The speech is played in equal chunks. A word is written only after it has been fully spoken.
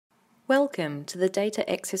Welcome to the Data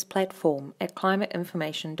Access Platform at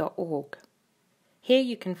climateinformation.org. Here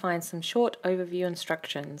you can find some short overview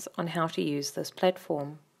instructions on how to use this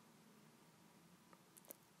platform.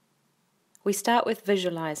 We start with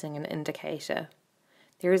visualizing an indicator.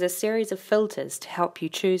 There is a series of filters to help you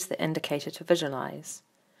choose the indicator to visualize.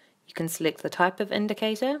 You can select the type of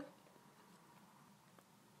indicator,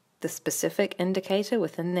 the specific indicator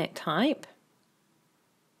within that type,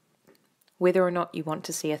 whether or not you want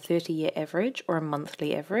to see a 30-year average or a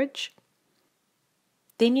monthly average.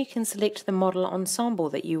 Then you can select the model ensemble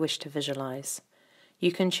that you wish to visualize.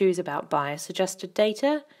 You can choose about bias-adjusted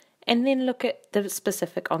data and then look at the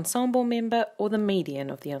specific ensemble member or the median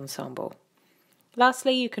of the ensemble.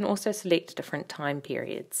 Lastly, you can also select different time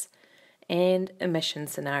periods and emission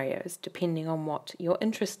scenarios depending on what you're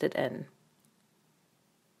interested in.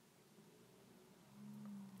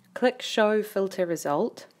 Click Show Filter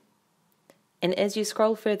Result, and as you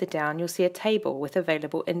scroll further down you'll see a table with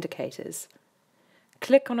available indicators.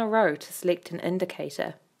 Click on a row to select an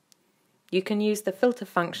indicator. You can use the filter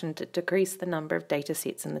function to decrease the number of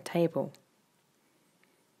datasets in the table.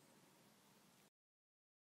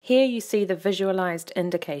 Here you see the visualized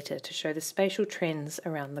indicator to show the spatial trends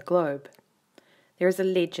around the globe. There is a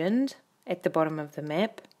legend at the bottom of the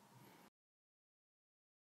map,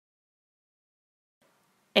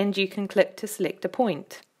 and you can click to select a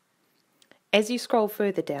point. As you scroll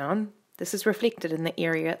further down, this is reflected in the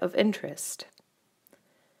area of interest.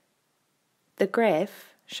 The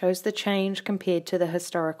graph shows the change compared to the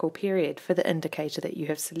historical period for the indicator that you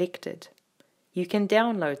have selected. You can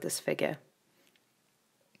download this figure.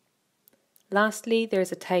 Lastly, there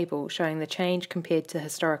is a table showing the change compared to the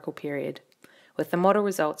historical period, with the model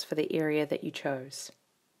results for the area that you chose.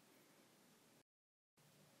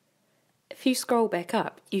 If you scroll back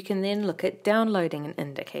up, you can then look at downloading an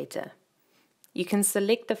indicator. You can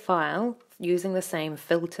select the file using the same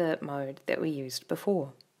filter mode that we used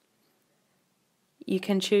before. You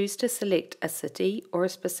can choose to select a city or a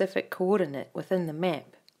specific coordinate within the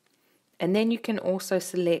map, and then you can also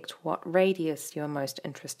select what radius you are most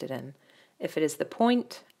interested in, if it is the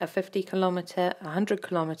point, a 50 kilometre, 100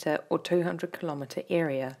 kilometre or 200 kilometre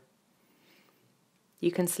area.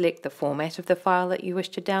 You can select the format of the file that you wish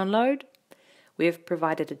to download. We have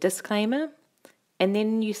provided a disclaimer, and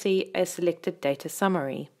then you see a selected data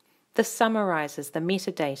summary. This summarizes the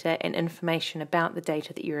metadata and information about the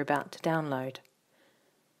data that you're about to download.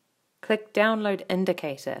 Click Download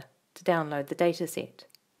Indicator to download the dataset.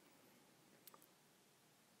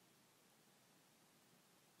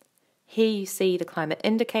 Here you see the climate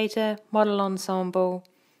indicator, model ensemble,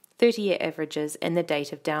 30-year averages and the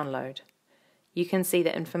date of download. You can see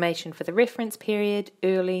the information for the reference period,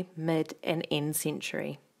 early, mid and end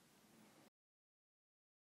century.